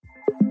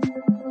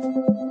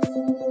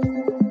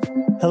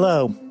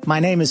Hello, my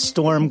name is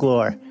Storm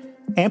Glore.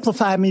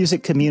 Amplify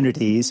Music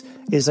Communities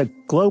is a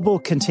global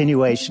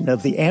continuation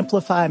of the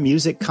Amplify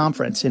Music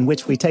Conference, in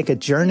which we take a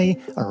journey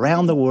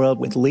around the world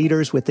with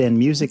leaders within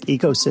music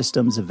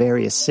ecosystems of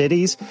various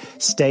cities,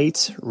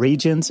 states,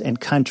 regions, and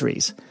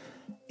countries.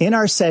 In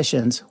our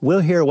sessions, we'll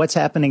hear what's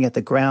happening at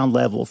the ground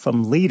level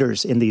from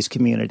leaders in these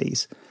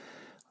communities.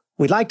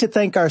 We'd like to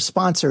thank our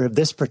sponsor of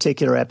this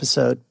particular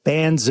episode,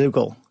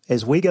 Bandzoogle,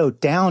 as we go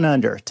down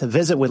under to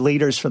visit with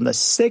leaders from the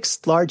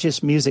sixth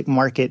largest music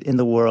market in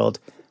the world,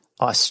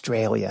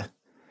 Australia.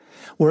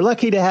 We're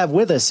lucky to have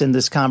with us in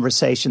this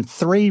conversation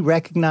three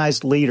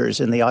recognized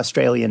leaders in the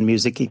Australian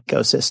music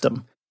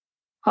ecosystem.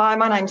 Hi,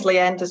 my name's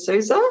Leanne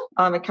D'Souza.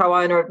 I'm a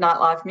co-owner of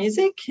Nightlife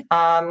Music.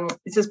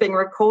 This is being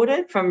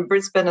recorded from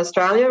Brisbane,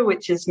 Australia,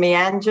 which is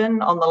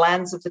Meanjin, on the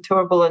lands of the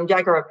Turrbal and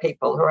Yagara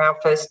people, who are our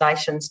First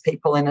Nations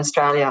people in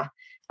Australia.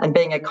 And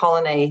being a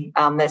colony,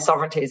 their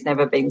sovereignty has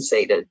never been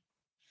ceded.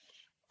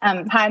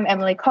 Hi, I'm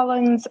Emily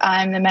Collins.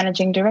 I'm the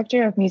Managing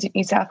Director of Music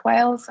New South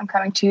Wales. I'm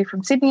coming to you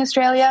from Sydney,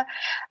 Australia,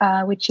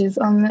 which is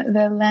on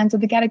the lands of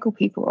the Gadigal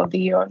people of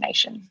the Eora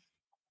Nation.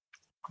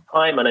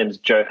 Hi, my name is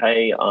Joe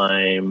Hay.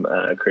 I'm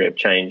a creative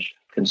change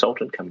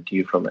consultant coming to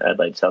you from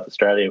Adelaide, South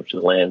Australia, which is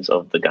the lands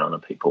of the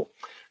Kaurna people.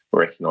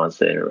 We recognise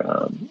their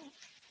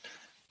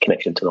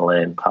connection to the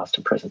land, past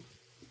and present.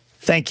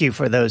 Thank you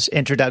for those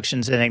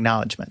introductions and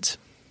acknowledgements.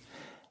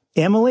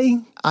 Emily,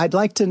 I'd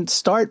like to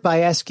start by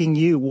asking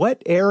you,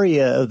 what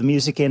area of the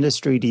music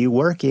industry do you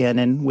work in?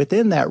 And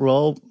within that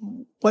role,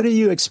 what do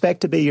you expect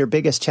to be your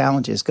biggest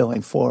challenges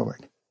going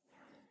forward?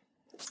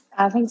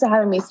 Thanks for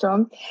having me,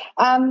 Storm.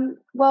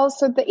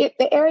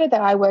 The area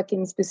that I work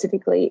in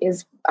specifically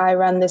is I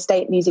run the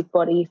state music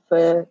body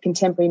for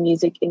contemporary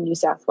music in New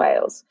South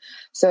Wales.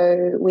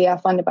 So we are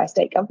funded by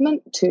state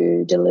government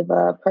to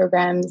deliver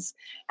programs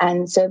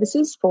and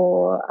services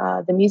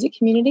for the music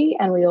community,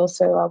 and we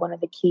also are one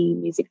of the key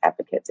music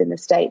advocates in the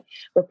state,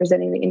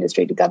 representing the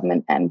industry to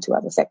government and to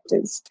other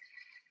sectors.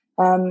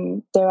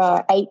 There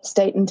are 8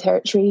 state and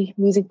territory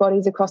music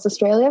bodies across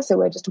Australia, so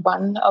we're just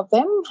one of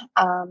them.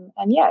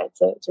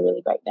 It's a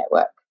really great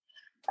network.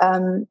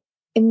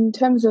 In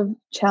terms of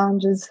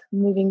challenges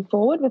moving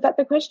forward, was that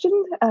the question?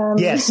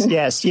 Yes.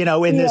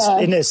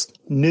 In this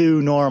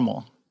new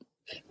normal.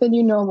 The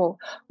new normal.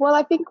 Well,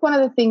 I think one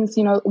of the things,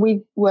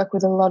 we work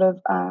with a lot of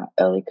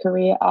early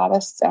career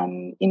artists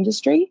and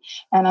industry,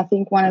 and I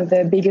think one of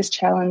the biggest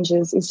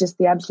challenges is just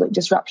the absolute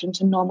disruption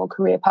to normal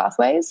career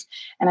pathways.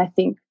 And I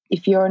think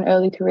if you're an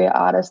early career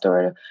artist or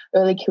an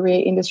early career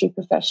industry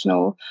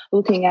professional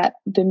looking at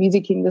the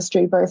music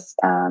industry, both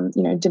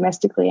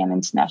domestically and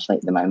internationally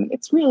at the moment,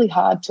 it's really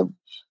hard to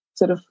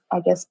sort of,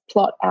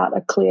 plot out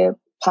a clear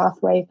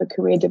pathway for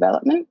career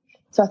development.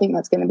 So I think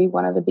that's going to be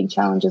one of the big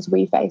challenges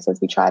we face as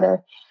we try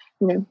to,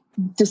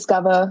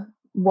 discover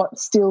what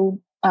still,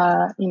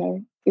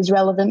 is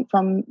relevant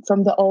from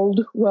the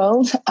old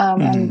world,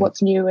 and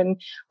what's new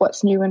and what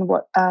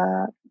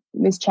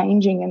is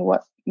changing and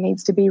what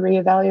needs to be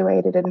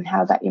reevaluated and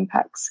how that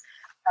impacts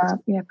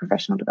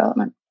professional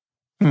development.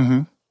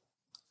 Mm-hmm.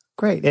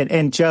 Great.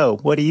 And Joe,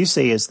 what do you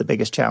see as the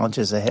biggest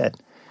challenges ahead?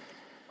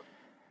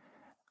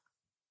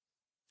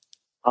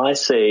 I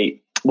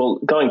see,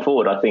 going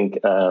forward, I think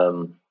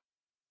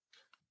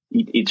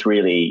it's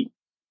really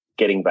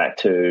getting back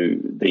to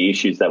the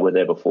issues that were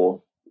there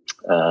before.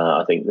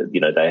 I think that,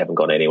 they haven't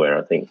gone anywhere.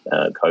 I think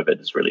COVID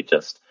has really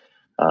just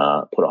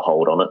put a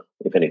hold on it.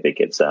 If anything,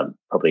 it's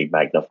probably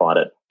magnified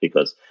it,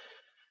 because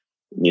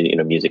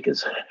music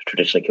is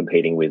traditionally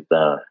competing with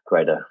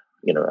greater,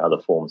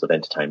 other forms of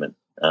entertainment.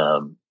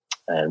 And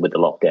with the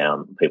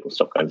lockdown, people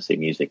stop going to see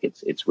music.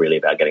 It's really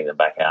about getting them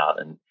back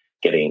out and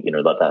getting,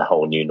 that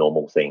whole new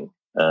normal thing.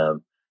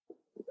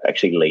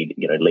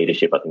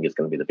 Leadership, I think, is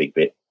going to be the big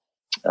bit.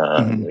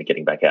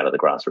 Getting back out of the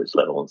grassroots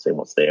level and seeing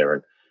what's there,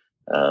 and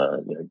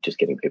just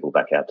getting people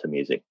back out to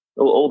music.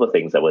 All the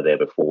things that were there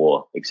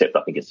before, except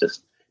I think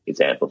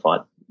it's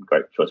amplified.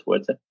 Great choice of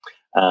words there.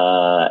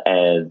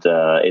 And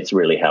it's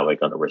really how we're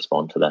going to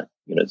respond to that.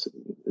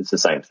 It's the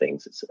same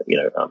things. It's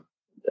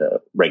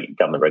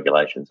government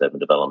regulations, urban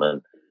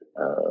development,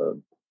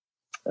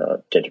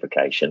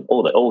 gentrification,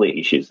 all the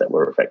issues that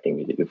were affecting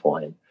music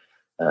beforehand.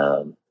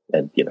 And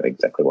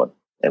exactly what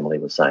Emily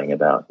was saying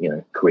about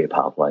career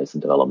pathways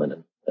and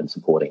development and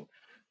supporting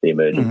the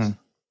emergence. Mm-hmm.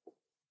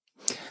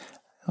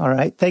 All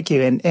right, thank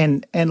you.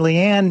 And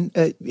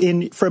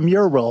Leanne, from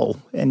your role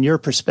and your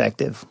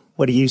perspective,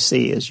 what do you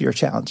see as your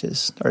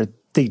challenges or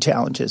the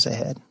challenges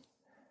ahead?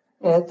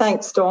 Yeah,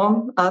 thanks,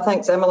 Storm.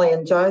 Thanks, Emily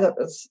and Joe. That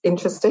was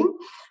interesting.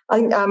 I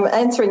think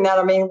answering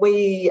that,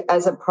 we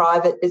as a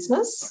private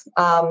business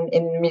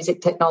in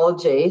music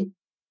technology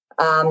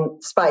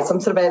space, I'm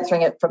sort of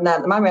answering it from that.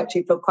 At the moment, I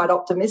actually feel quite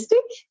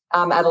optimistic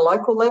at a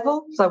local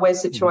level. So we're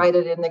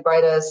situated in the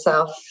greater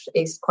South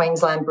East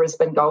Queensland,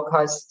 Brisbane, Gold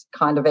Coast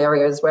kind of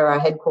areas where our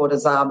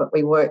headquarters are, but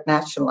we work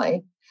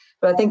nationally.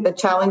 But I think the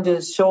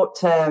challenges short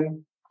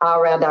term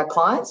are around our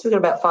clients. We've got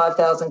about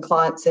 5,000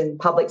 clients in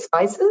public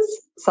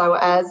spaces. So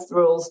as the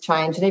rules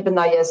change, and even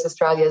though, yes,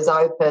 Australia is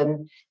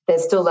open,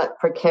 there's still that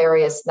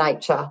precarious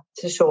nature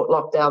to short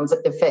lockdowns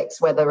that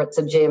affects whether it's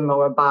a gym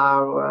or a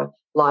bar or a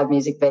live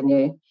music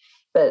venue.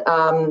 But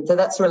so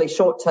that's a really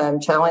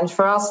short-term challenge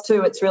for us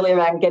too. It's really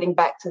around getting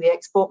back to the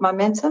export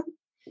momentum.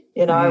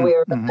 You know, we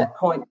were at that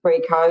point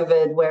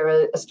pre-COVID where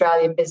an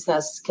Australian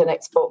business can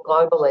export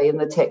globally in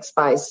the tech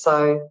space.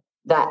 So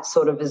that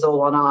sort of is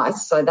all on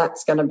ice. So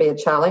that's going to be a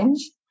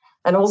challenge.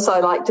 And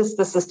also like just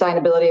the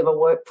sustainability of a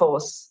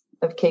workforce,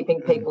 of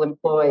keeping people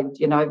employed.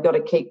 You know, you've got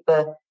to keep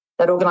that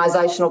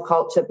organisational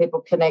culture,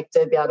 people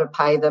connected, be able to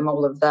pay them,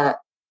 all of that.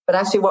 But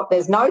actually what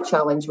there's no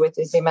challenge with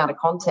is the amount of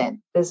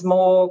content. There's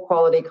more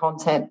quality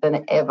content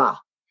than ever.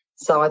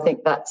 So I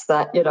think that's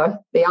that, you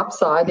know, the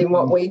upside in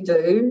what we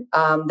do.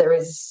 There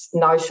is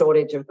no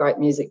shortage of great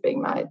music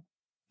being made.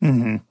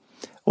 Mm-hmm.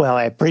 Well,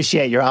 I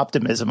appreciate your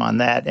optimism on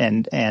that,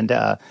 and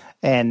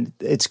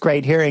it's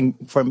great hearing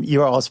from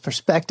your all's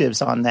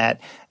perspectives on that.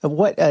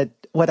 What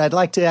I'd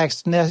like to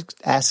ask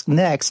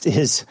next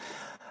is,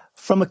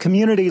 from a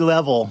community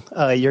level,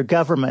 your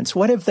governments,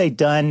 what have they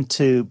done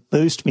to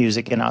boost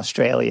music in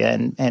Australia,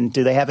 and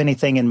do they have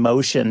anything in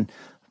motion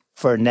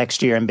for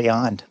next year and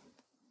beyond?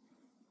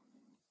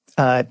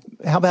 How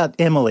about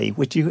Emily?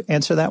 Would you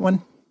answer that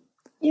one?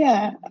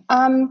 Yeah.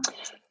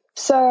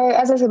 So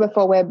as I said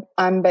before,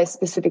 I'm based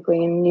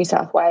specifically in New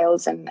South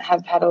Wales and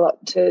have had a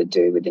lot to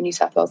do with the New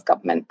South Wales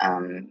government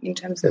in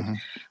terms of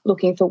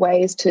looking for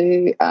ways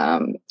to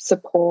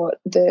support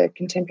the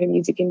contemporary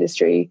music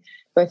industry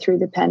both through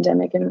the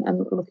pandemic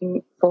and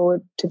looking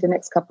forward to the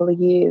next couple of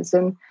years.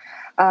 And,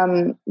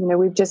 you know,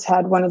 we've just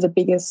had one of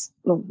the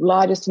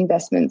largest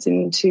investments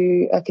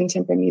into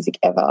contemporary music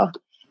ever.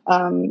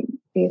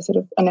 Sort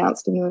of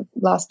announced in the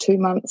last 2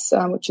 months,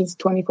 which is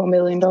 $24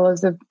 million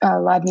of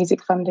live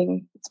music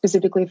funding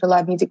specifically for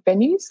live music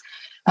venues,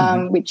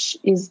 which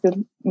is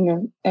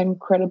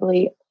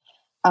incredibly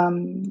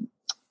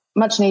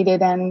much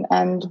needed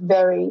and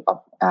very,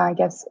 I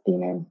guess, you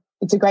know,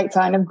 it's a great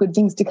sign of good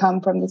things to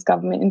come from this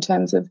government in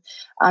terms of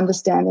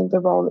understanding the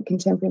role that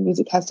contemporary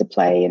music has to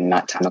play in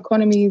nighttime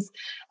economies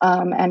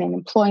and in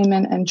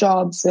employment and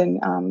jobs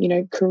and,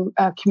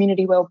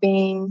 community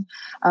well-being.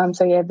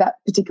 So, yeah, that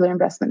particular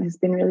investment has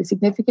been really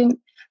significant.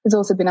 There's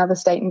also been other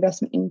state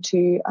investment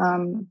into,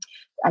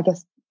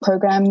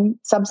 program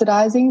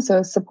subsidising,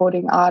 so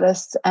supporting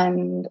artists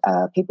and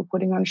people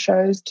putting on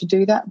shows to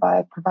do that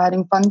by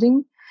providing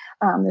funding.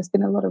 There's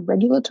been a lot of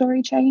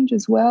regulatory change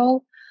as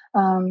well.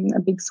 A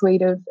big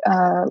suite of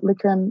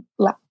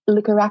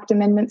Liquor Act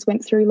amendments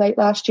went through late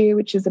last year,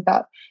 which is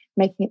about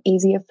making it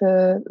easier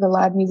for the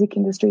live music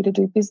industry to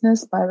do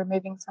business by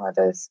removing some of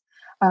those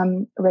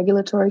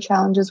regulatory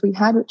challenges we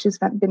had, which has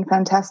been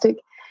fantastic.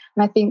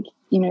 And I think,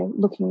 you know,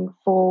 looking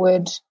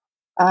forward,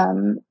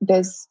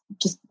 there's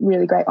just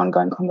really great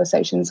ongoing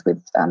conversations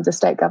with the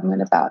state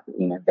government about,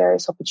 you know,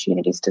 various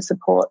opportunities to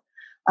support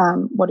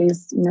what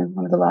is, you know,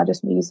 one of the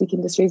largest music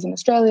industries in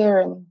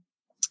Australia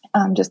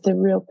and just the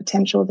real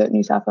potential that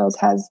New South Wales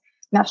has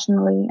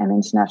nationally and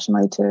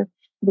internationally to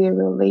be a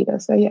real leader.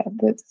 So, yeah,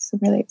 there's some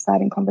really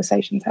exciting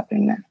conversations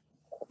happening there.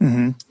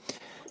 Mm-hmm.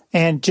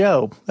 And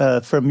Joe,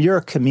 from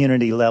your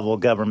community level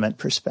government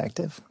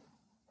perspective.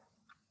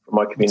 From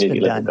my community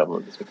level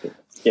government perspective,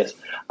 yes.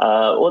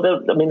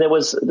 There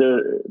was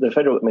the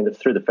federal,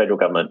 through the federal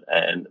government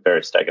and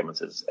various state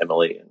governments, as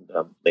Emily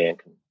and Leanne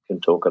can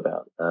talk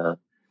about,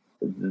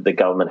 the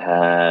government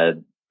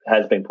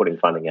has been putting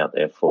funding out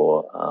there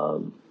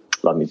for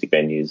live music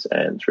venues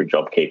and through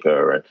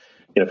JobKeeper, and,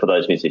 you know, for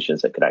those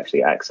musicians that could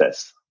actually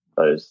access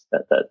those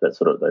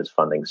those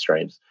funding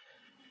streams.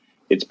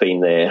 It's been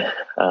there.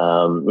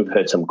 We've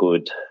heard some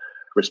good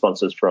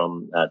responses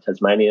from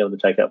Tasmania to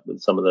take up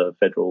with some of the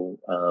federal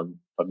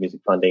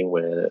music funding,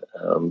 where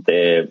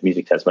their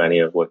Music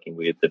Tasmania are working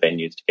with the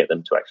venues to get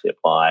them to actually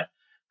apply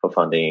for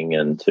funding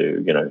and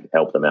to, you know,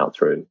 help them out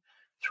through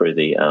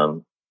the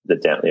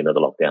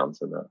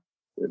lockdowns and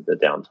the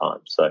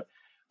downtime. So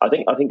I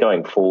think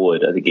going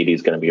forward, I think it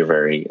is going to be a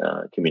very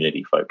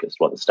community focused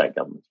what the state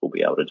governments will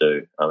be able to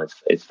do.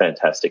 It's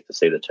fantastic to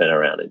see the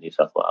turnaround in New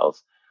South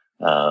Wales.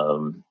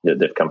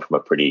 They've come from a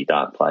pretty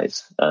dark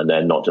place,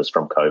 and not just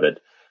from COVID.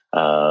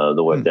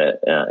 The work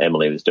that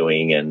Emily was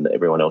doing and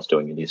everyone else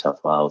doing in New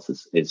South Wales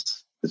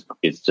is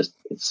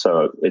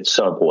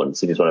so important.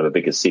 Sydney's one of the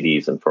biggest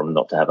cities, and from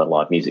not to have a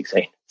live music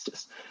scene,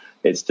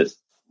 it's just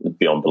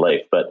beyond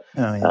belief. But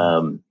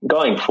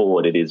going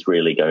forward, it is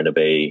really going to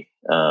be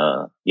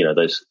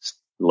those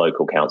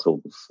local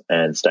councils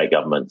and state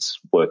governments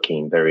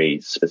working very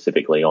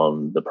specifically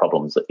on the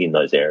problems in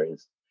those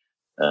areas.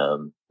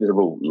 There's a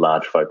real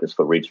large focus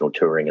for regional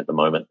touring at the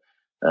moment,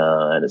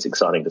 and it's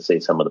exciting to see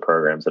some of the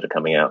programs that are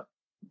coming out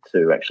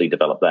to actually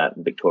develop that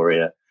in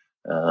Victoria.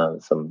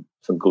 Some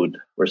good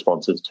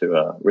responses to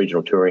a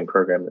regional touring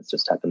program that's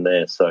just happened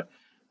there. So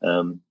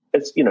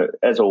it's, you know,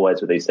 as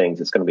always with these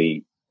things, it's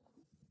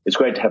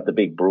great to have the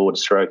big broad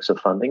strokes of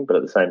funding, but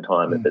at the same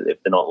time, if they're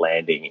not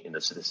landing in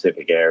the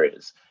specific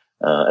areas,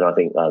 And I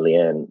think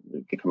Leanne,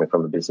 coming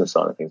from the business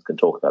side of things, can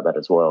talk about that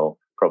as well,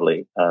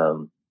 probably.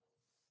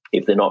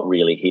 If they're not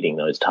really hitting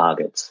those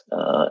targets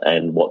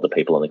and what the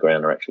people on the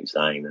ground are actually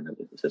saying, then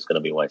it's just going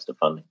to be a waste of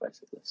funding,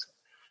 basically. So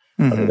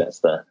I think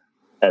that's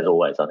as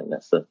always, I think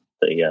that's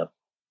the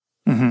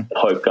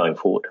hope going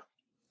forward.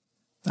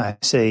 I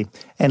see.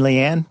 And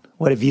Leanne,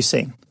 what have you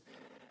seen?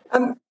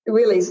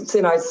 Really,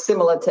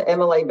 similar to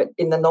Emily, but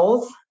in the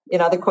north,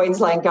 the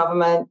Queensland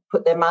government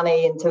put their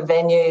money into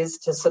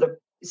venues to sort of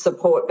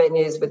support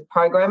venues with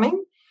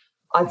programming.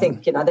 I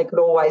think, there could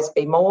always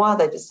be more.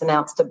 They just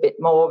announced a bit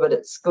more, but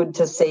it's good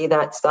to see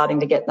that starting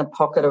to get in the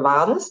pocket of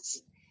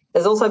artists.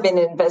 There's also been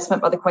an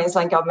investment by the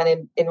Queensland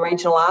government in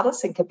regional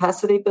artists and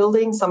capacity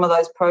building. Some of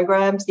those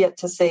programs, yet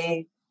to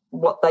see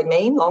what they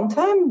mean long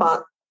term,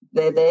 but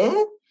they're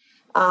there.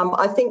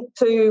 I think,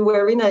 too,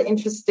 we're in an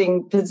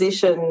interesting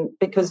position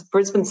because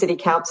Brisbane City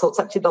Council, it's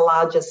actually the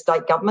largest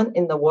state government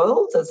in the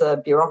world as a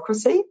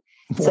bureaucracy.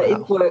 Wow. So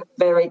it worked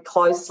very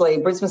closely,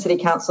 Brisbane City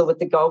Council with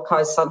the Gold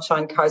Coast,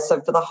 Sunshine Coast,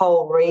 so for the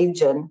whole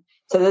region.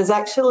 So there's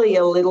actually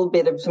a little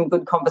bit of some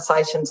good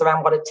conversations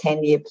around what a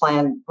 10-year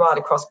plan right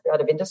across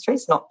creative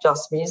industries, not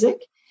just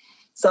music.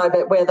 So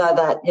that whether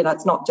that,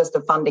 it's not just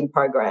a funding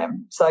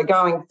program. So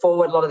going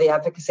forward, a lot of the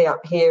advocacy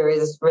up here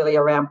is really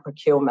around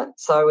procurement.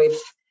 So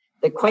if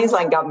the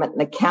Queensland government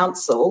and the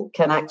council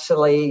can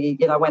actually,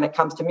 when it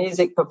comes to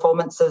music,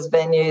 performances,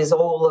 venues,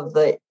 all of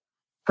the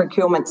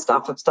procurement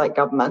stuff of state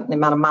government, the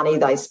amount of money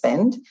they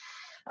spend,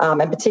 and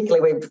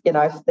particularly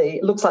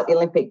it looks like the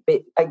Olympic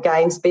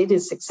Games bid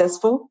is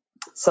successful,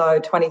 so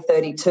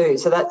 2032.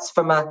 So that's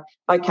from how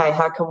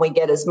can we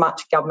get as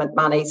much government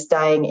money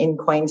staying in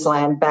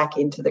Queensland back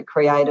into the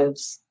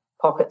creatives'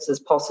 pockets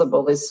as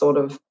possible is sort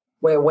of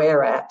where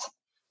we're at.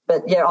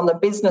 But, on the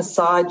business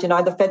side,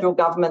 the federal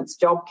government's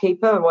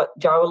JobKeeper, what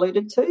Joe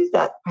alluded to,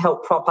 that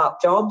helped prop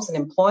up jobs and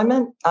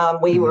employment.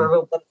 We were a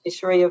real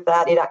beneficiary of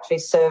that. It actually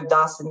served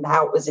us and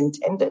how it was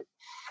intended.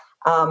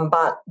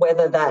 But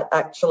whether that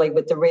actually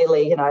with the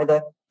really,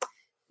 the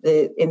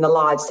in the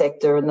live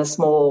sector and the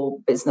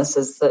small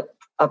businesses that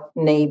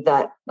need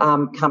that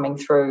coming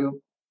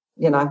through,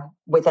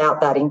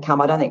 without that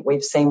income, I don't think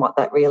we've seen what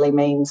that really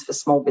means for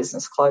small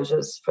business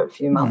closures for a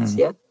few months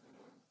yet.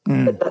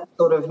 But that's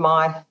sort of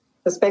my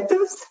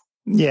perspectives.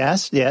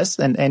 Yes.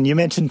 And you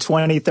mentioned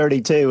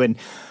 2032. And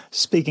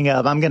speaking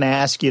of, I'm going to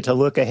ask you to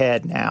look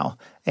ahead now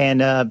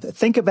and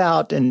think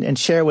about and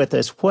share with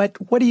us what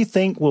do you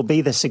think will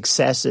be the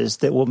successes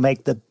that will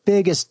make the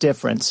biggest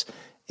difference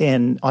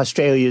in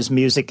Australia's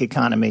music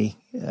economy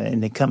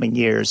in the coming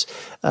years?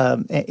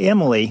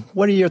 Emily,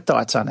 what are your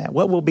thoughts on that?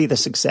 What will be the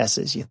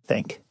successes, you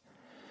think?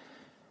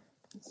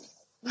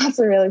 That's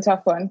a really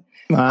tough one.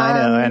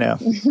 I know.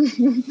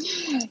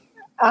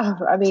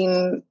 I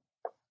mean,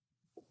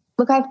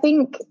 look, I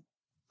think,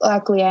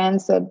 like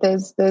Leanne said,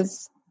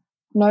 there's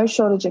no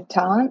shortage of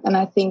talent, and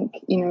I think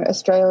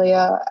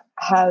Australia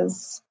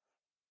has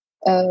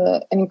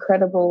an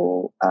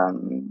incredible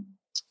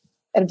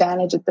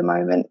advantage at the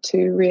moment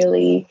to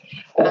really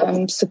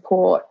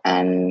support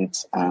and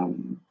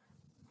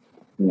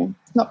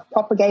not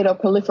propagate or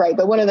proliferate,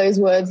 but one of those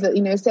words that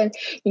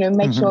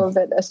make sure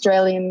that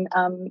Australian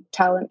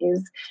talent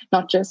is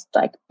not just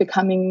like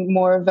becoming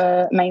more of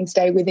a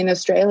mainstay within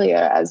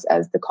Australia as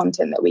the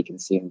content that we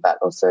consume, but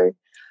also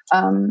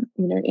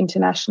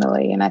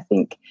internationally. And I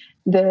think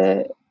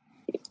the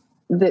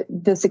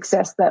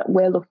success that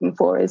we're looking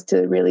for is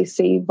to really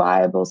see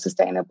viable,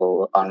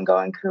 sustainable,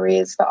 ongoing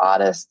careers for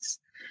artists,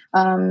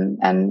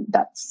 and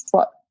that's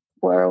what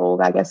we're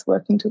all, I guess,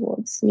 working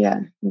towards.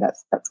 Yeah,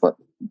 that's what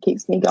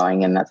keeps me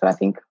going, and that's what I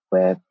think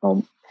we're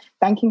all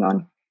banking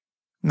on.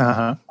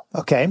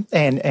 Okay,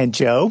 and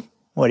Joe,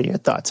 what are your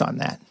thoughts on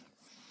that?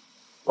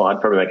 Well,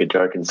 I'd probably make a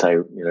joke and say,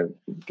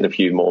 get a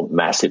few more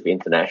massive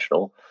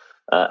international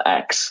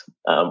acts,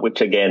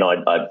 which again,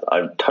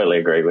 I totally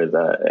agree with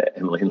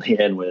Emily and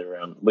Leanne.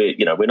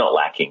 We're not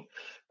lacking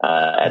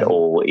at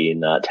all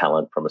in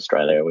talent from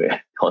Australia.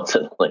 We're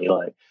constantly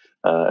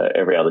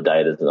every other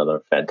day there's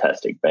another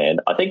fantastic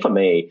band. I think for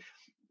me,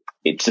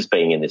 it's just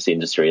being in this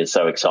industry is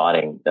so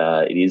exciting.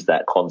 It is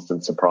that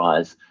constant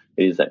surprise.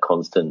 It is that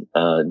constant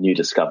new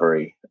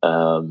discovery.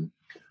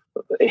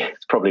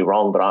 It's probably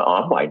wrong, but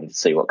I'm waiting to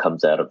see what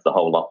comes out of the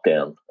whole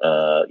lockdown.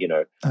 For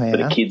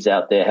the kids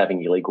out there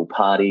having illegal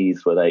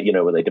parties, were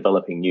they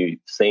developing new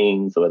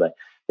things, or were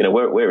they,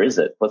 where is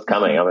it? What's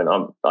coming? I mean,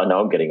 I know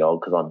I'm getting old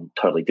because I'm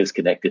totally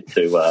disconnected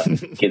to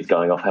kids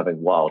going off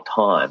having wild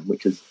time,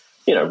 which is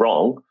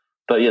wrong,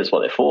 but that's what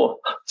they're for.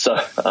 So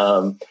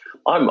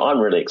I'm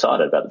really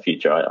excited about the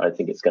future. I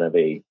think it's going to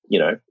be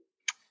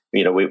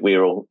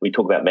we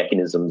talk about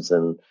mechanisms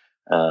and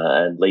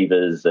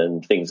levers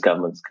and things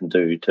governments can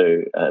do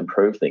to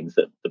improve things.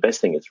 That the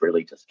best thing is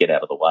really just get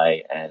out of the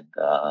way and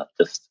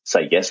just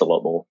say yes a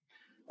lot more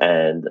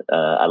and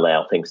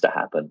allow things to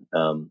happen.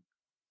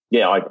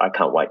 I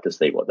can't wait to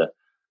see what the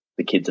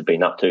kids have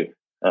been up to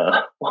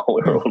while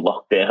we were all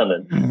locked down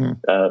and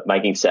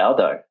making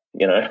sourdough.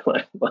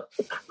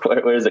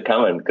 Where is it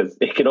coming? Because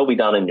it can all be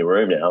done in your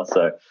room now.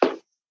 So,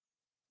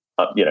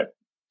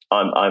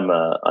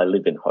 I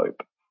live in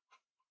hope.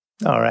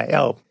 All right.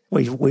 Oh,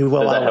 we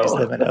will always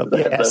live in hope.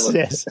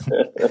 Yes.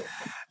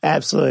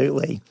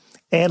 Absolutely.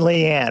 And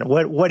Leanne,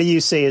 what do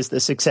you see as the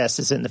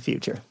successes in the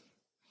future?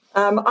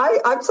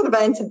 I've sort of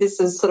answered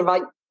this as sort of,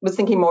 I was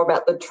thinking more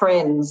about the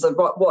trends of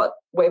what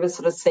we were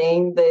sort of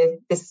seeing,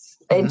 this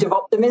edge of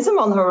optimism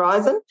on the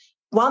horizon.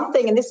 One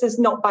thing, and this is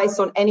not based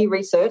on any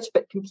research,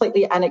 but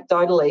completely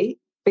anecdotally,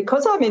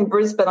 because I'm in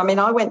Brisbane, I mean,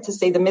 I went to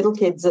see the Middle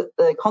Kids at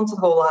the concert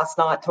hall last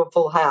night to a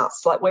full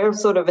house. Like, we're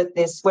sort of at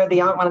this, we're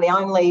one of the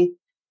only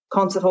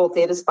concert hall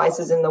theatre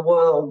spaces in the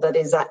world that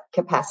is at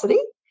capacity.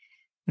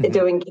 They're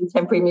doing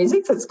contemporary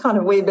music, so it's kind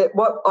of weird. But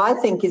what I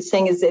think is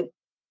seeing is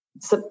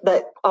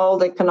that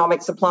old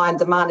economic supply and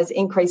demand has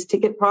increased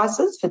ticket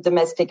prices for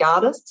domestic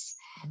artists.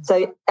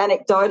 So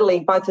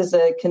anecdotally, both as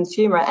a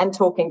consumer and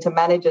talking to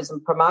managers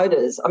and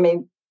promoters, I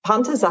mean,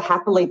 punters are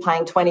happily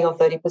paying 20 or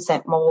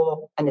 30%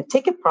 more in a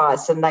ticket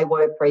price than they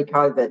were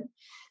pre-COVID.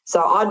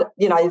 So,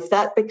 if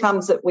that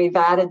becomes that we've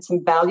added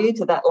some value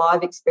to that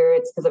live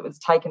experience because it was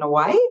taken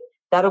away,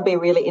 that'll be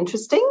really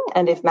interesting.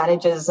 And if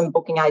managers and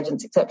booking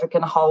agents, et cetera,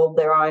 can hold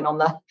their own on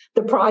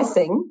the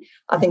pricing,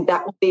 I think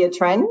that will be a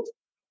trend.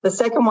 The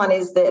second one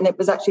is and it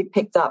was actually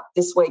picked up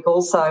this week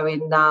also in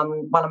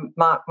one of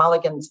Mark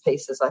Mulligan's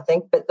pieces, I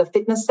think, but the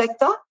fitness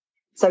sector.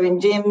 So in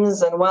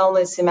gyms and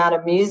wellness, the amount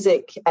of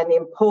music and the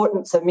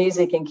importance of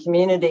music and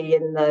community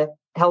in the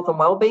health and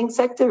wellbeing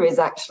sector is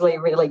actually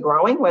really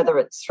growing, whether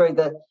it's through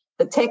the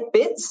tech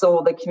bits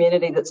or the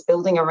community that's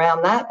building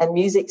around that. And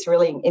music's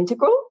really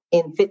integral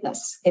in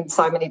fitness in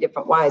so many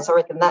different ways. I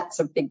reckon that's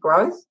a big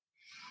growth.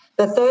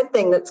 The third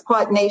thing that's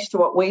quite niche to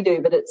what we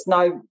do, but it's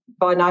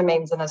by no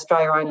means an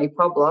Australia-only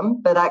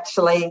problem, but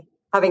actually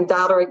having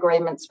data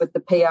agreements with the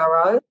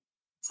PRO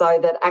so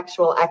that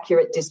actual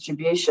accurate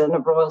distribution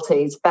of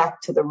royalties back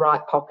to the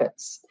right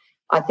pockets.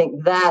 I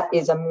think that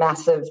is a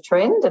massive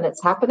trend and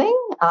it's happening.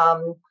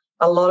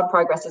 A lot of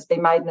progress has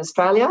been made in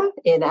Australia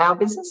in our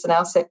business and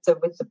our sector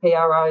with the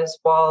PROs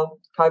while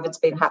COVID's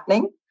been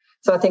happening.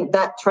 So I think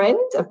that trend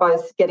of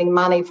both getting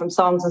money from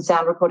songs and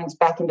sound recordings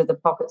back into the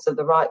pockets of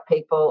the right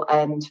people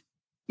and,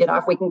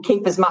 if we can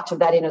keep as much of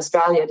that in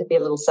Australia, to be a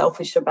little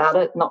selfish about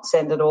it, not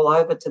send it all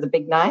over to the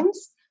big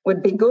names,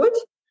 would be good.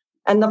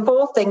 And the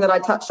fourth thing that I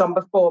touched on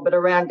before, but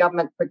around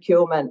government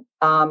procurement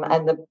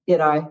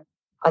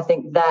I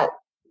think that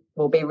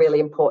will be really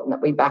important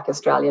that we back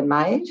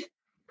Australian-made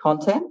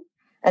content.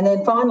 And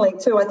then finally,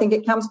 too, I think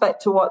it comes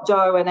back to what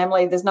Joe and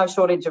Emily, there's no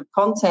shortage of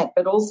content,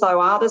 but also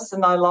artists are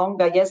no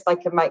longer, yes, they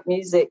can make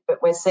music, but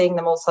we're seeing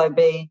them also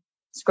be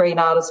screen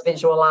artists,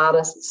 visual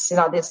artists.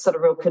 There's sort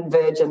of real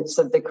convergence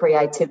of the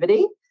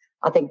creativity.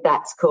 I think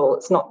that's cool.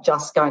 It's not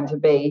just going to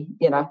be,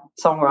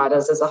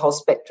 songwriters. There's a whole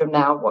spectrum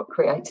now of what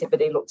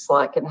creativity looks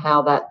like and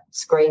how that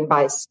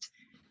screen-based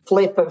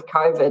flip of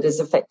COVID is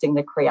affecting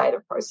the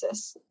creative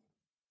process.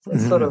 So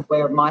it's sort of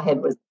where my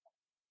head was.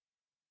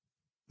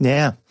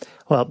 Yeah.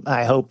 Well,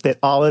 I hope that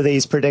all of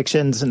these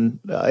predictions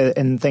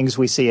and things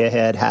we see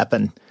ahead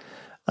happen.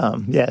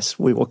 Yes,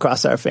 we will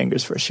cross our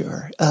fingers for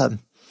sure.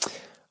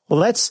 Well,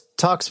 let's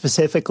talk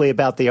specifically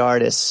about the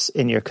artists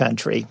in your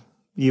country.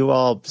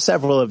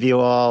 Several of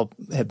you all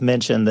have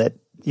mentioned that,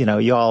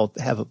 you all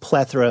have a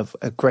plethora of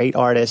great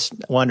artists,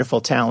 wonderful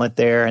talent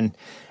there.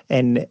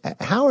 And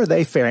how are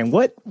they faring?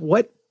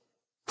 What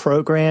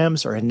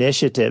programs or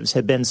initiatives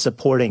have been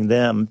supporting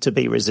them to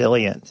be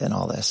resilient in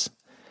all this?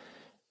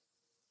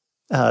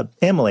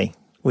 Emily,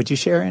 would you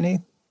share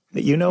any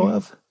that you know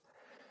of?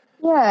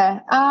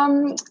 Yeah.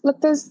 Look,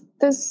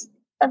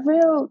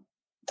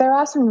 there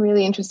are some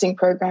really interesting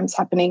programs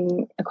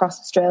happening across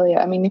Australia.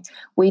 I mean,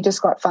 we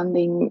just got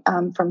funding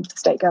from the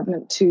state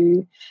government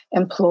to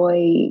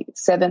employ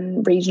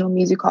 7 regional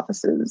music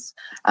officers,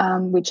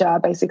 which are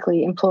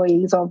basically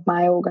employees of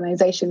my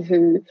organisation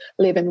who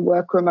live and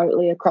work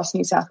remotely across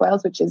New South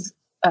Wales, which is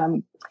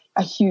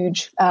a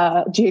huge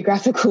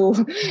geographical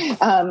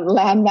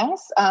landmass.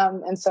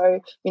 And so,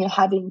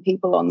 having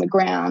people on the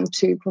ground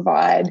to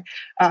provide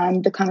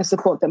the kind of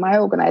support that my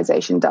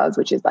organisation does,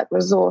 which is like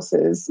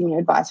resources,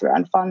 advice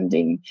around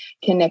funding,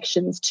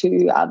 connections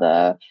to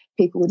other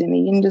people within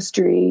the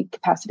industry,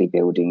 capacity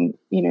building,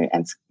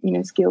 and,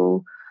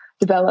 skill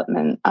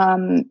development,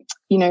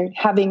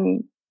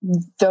 having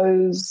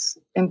those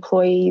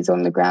employees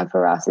on the ground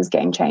for us is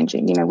game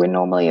changing. We're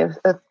normally a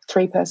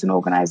 3-person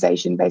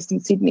organisation based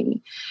in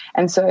Sydney.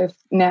 And so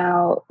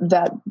now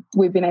that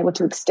we've been able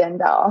to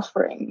extend our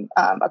offering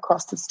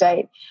across the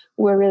state,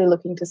 we're really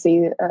looking to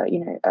see,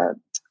 a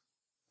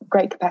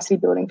great capacity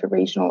building for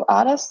regional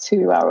artists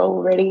who are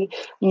already,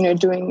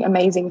 doing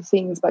amazing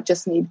things, but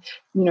just need,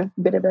 a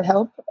bit of a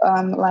help,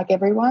 like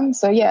everyone.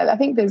 So yeah, I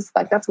think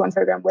that's one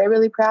program we're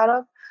really proud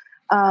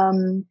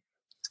of.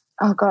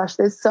 Oh gosh,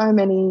 there's so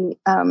many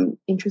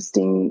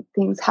interesting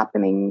things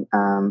happening.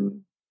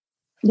 I'm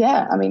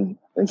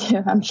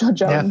sure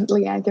Joe and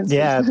Leanne can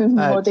speak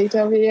more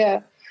detail. But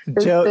yeah,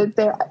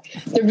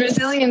 the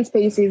resilience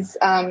piece is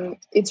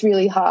it's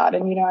really hard,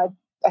 and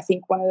I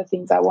think one of the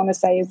things I want to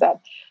say is that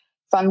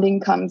funding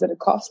comes at a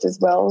cost as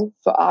well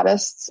for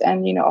artists,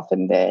 and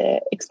often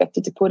they're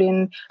expected to put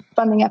in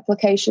funding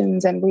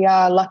applications, and we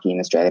are lucky in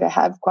Australia to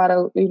have quite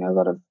a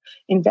lot of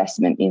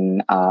investment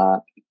in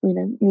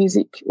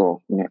music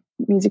or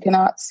music and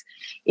arts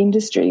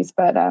industries,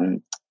 but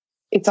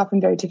it's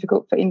often very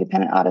difficult for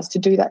independent artists to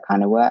do that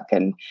kind of work.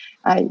 And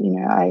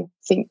I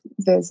think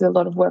there's a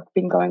lot of work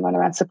been going on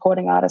around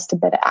supporting artists to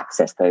better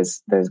access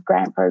those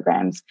grant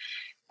programs,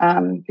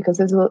 because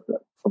there's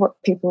what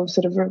people are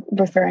sort of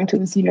referring to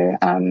as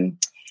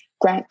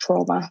grant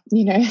trauma,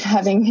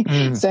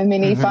 having so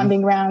many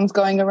funding rounds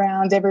going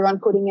around, everyone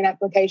putting in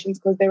applications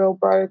because they're all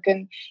broke,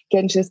 and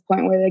getting to this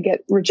point where they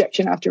get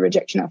rejection after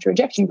rejection after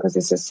rejection because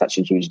there's just such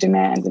a huge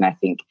demand. And I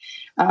think,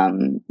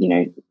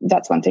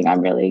 that's one thing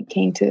I'm really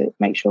keen to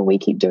make sure we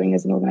keep doing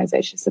as an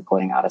organisation,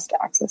 supporting artists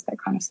to access that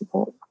kind of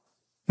support.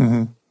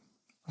 Mm-hmm.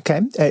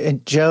 Okay.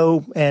 And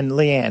Joe and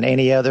Leanne,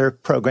 any other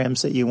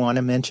programs that you want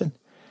to mention?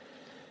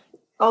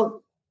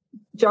 Oh,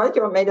 Joe, do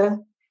you want me to?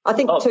 I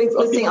think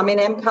listening. I mean,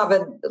 Em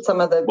covered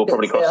some of the. We'll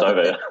probably cross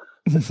over.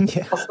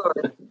 Yeah. Oh,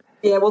 sorry.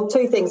 Yeah. Well,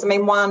 two things. I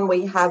mean, one,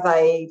 we have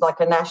a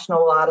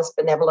National Artist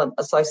Benevolent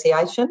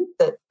Association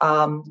that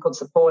called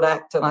Support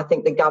Act, and I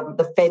think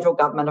the federal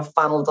government have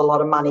funneled a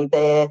lot of money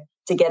there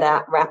to get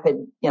out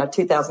rapid,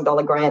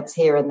 $2,000 grants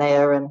here and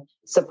there, and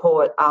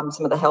support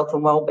some of the health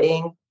and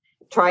wellbeing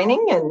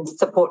training and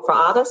support for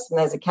artists. And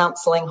there's a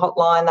counselling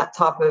hotline, that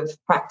type of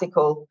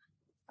practical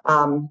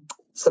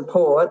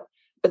support.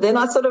 But then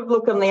I sort of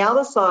look on the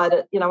other side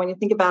at, when you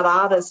think about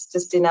artists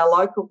just in our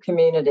local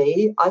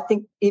community, I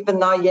think even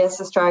though,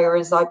 yes, Australia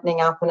is opening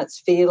up and it's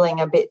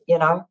feeling a bit,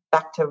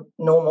 back to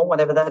normal,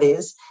 whatever that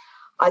is,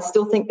 I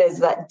still think there's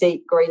that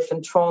deep grief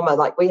and trauma.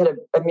 Like we had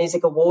a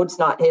music awards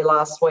night here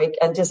last week,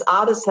 and just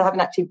artists haven't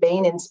actually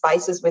been in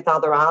spaces with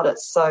other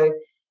artists. So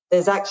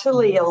there's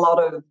actually a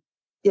lot of,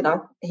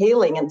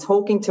 healing and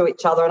talking to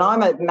each other. And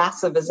I'm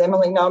as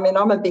Emily know,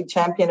 I'm a big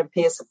champion of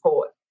peer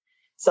support.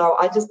 So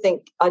I just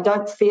think I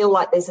don't feel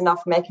like there's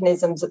enough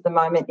mechanisms at the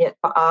moment yet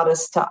for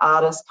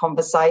artist-to-artist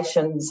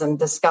conversations and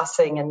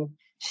discussing and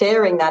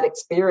sharing that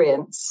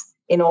experience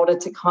in order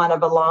to kind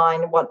of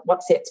align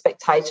what's the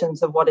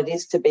expectations of what it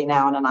is to be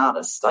now an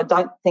artist.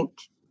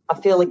 I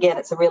feel, again,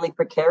 it's a really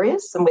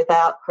precarious, and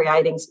without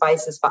creating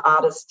spaces for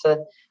artists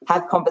to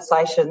have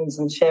conversations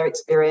and share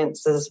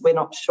experiences, we're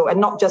not sure.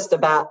 And not just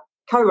about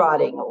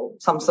co-writing or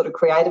some sort of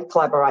creative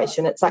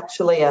collaboration. It's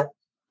actually a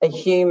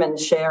human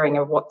sharing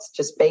of what's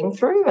just been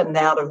through, and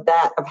out of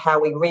that, of how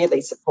we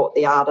really support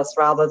the artists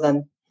rather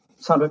than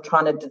sort of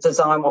trying to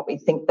design what we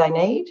think they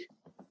need.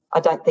 I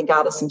don't think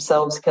artists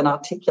themselves can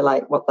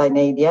articulate what they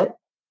need yet.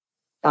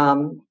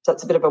 So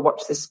it's a bit of a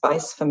watch this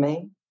space for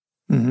me.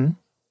 Mm-hmm.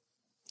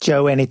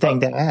 Joe,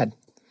 anything to add?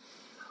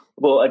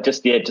 Well,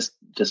 just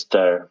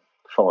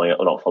following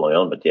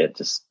on, but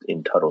just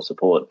in total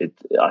support.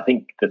 I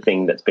think the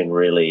thing that's been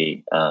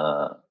really,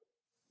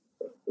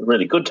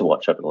 really good to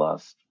watch over the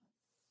last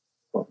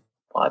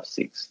 5,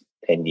 6,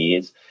 10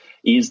 years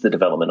is the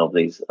development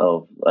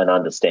of an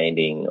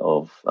understanding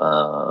of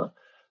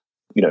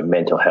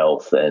mental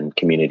health and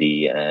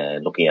community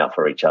and looking out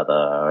for each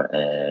other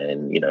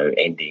and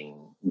ending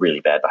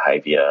really bad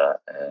behaviour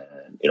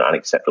and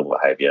unacceptable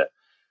behaviour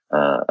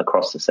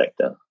across the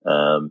sector.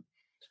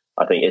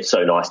 I think it's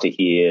so nice to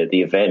hear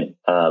the event,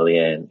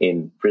 Leanne,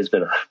 in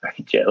Brisbane. I'm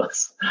very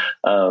jealous.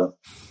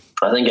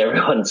 I think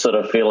everyone's sort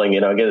of feeling,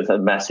 again, a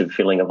massive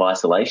feeling of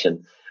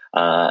isolation.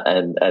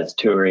 And as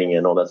touring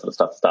and all that sort of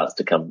stuff starts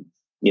to come,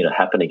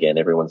 happen again,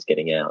 everyone's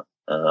getting out.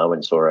 I went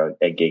and saw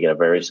a gig at a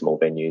very small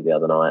venue the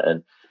other night,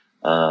 and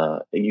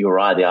you're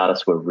right, the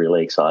artists were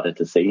really excited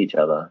to see each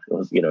other. It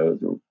was,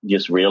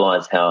 just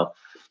realise how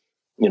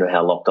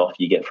locked off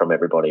you get from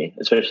everybody,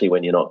 especially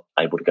when you're not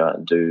able to go out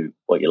and do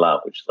what you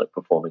love, which is like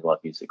performing live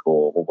music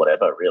or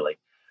whatever, really.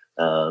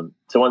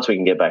 So once we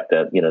can get back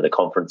to the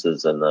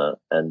conferences and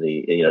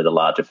the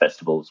larger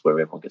festivals where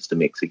everyone gets to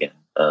mix again,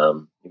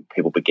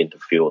 people begin to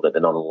feel that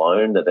they're not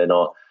alone, that they're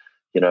not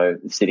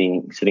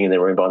sitting in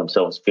their room by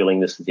themselves, feeling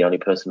this is the only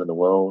person in the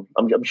world.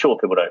 I'm sure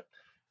people don't.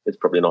 It's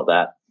probably not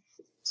that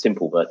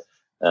simple, but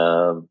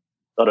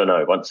I don't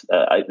know.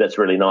 That's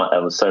really nice.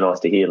 It was so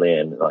nice to hear,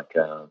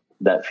 Leanne,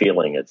 that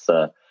feeling.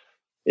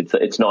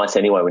 It's nice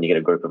anyway when you get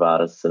a group of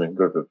artists and a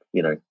group of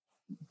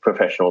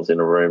professionals in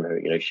a room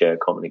who share a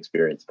common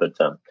experience. But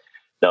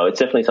no, it's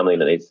definitely something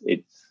that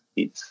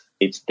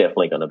it's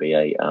definitely going to be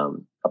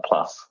a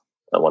plus.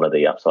 One of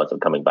the upsides of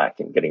coming back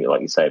and getting,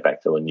 like you say,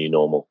 back to a new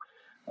normal.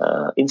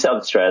 In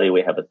South Australia,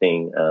 we have a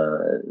thing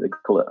they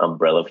call it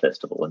Umbrella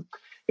Festival, and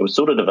it was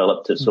sort of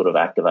developed to sort of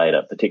activate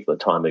a particular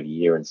time of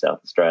year in South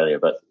Australia.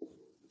 But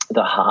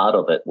the heart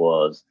of it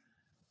was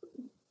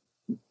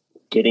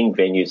getting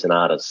venues and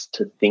artists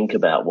to think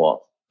about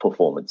what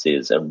performance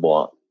is and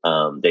what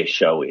their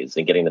show is,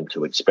 and getting them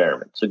to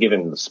experiment. So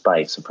giving them the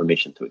space and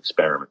permission to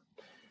experiment.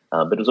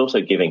 But it was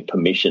also giving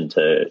permission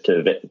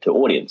to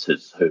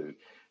audiences who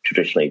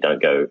traditionally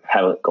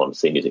haven't gone to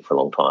see music for a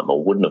long time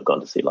or wouldn't have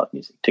gone to see live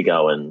music, to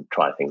go and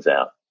try things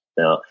out.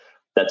 Now,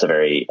 that's a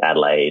very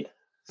Adelaide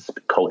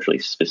culturally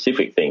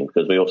specific thing,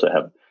 because we also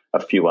have a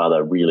few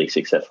other really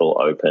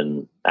successful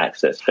open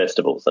access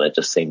festivals, and it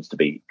just seems to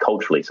be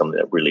culturally something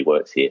that really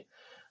works here.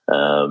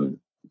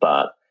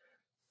 But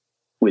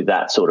with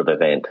that sort of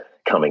event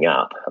coming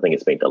up, I think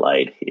it's been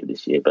delayed here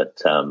this year,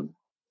 but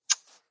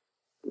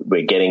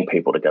we're getting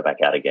people to go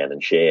back out again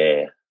and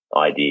share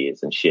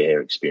ideas and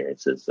share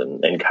experiences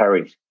and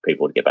encourage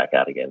people to get back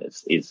out again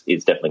is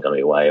definitely going to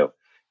be a way of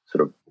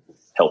sort of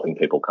helping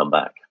people come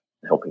back,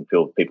 helping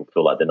people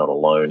feel like they're not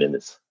alone in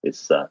this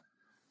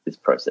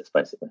process,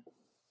 basically.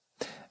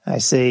 I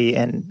see.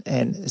 And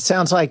it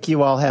sounds like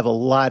you all have a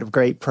lot of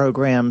great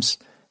programs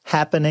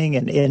happening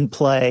and in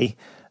play.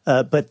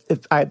 But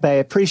I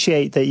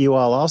appreciate that you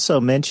all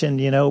also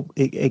mentioned,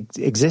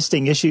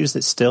 existing issues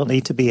that still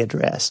need to be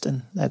addressed.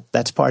 And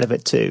that's part of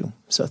it, too.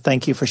 So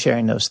thank you for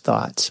sharing those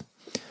thoughts.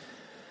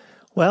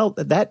 Well,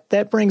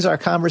 that brings our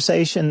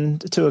conversation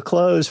to a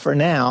close for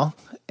now.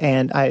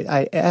 And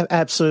I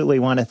absolutely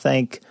want to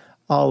thank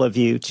all of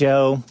you,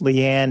 Joe,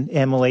 Leanne,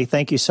 Emily.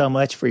 Thank you so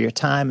much for your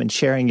time and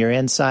sharing your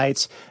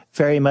insights.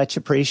 Very much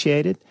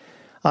appreciated.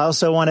 I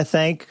also want to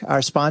thank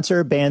our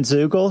sponsor,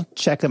 Bandzoogle.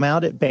 Check them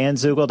out at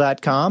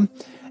bandzoogle.com.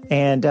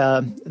 And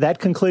that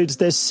concludes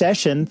this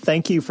session.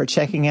 Thank you for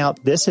checking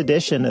out this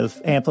edition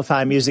of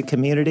Amplify Music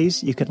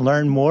Communities. You can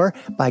learn more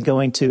by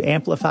going to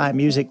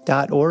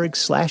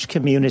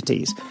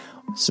amplifymusic.org/communities.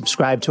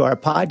 Subscribe to our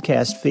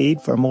podcast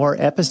feed for more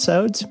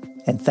episodes,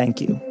 and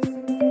thank you.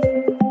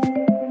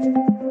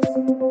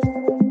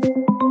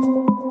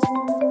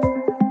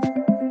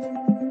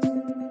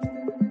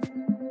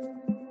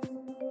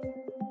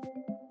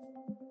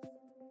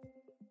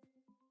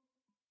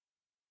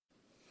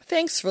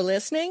 Thanks for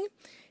listening.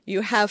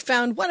 You have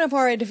found one of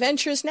our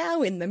adventures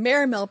now in the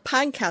Merrimel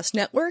Podcast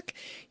Network.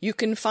 You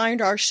can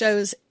find our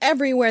shows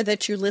everywhere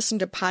that you listen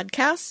to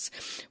podcasts.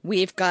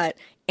 We've got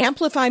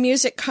Amplify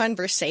Music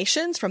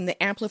Conversations from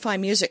the Amplify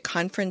Music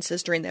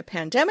conferences during the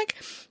pandemic,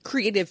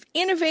 Creative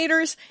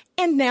Innovators,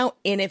 and now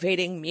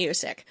Innovating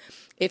Music.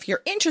 If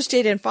you're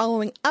interested in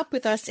following up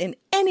with us in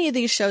any of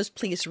these shows,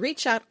 please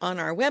reach out on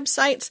our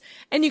websites,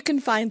 and you can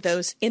find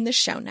those in the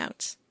show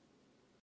notes.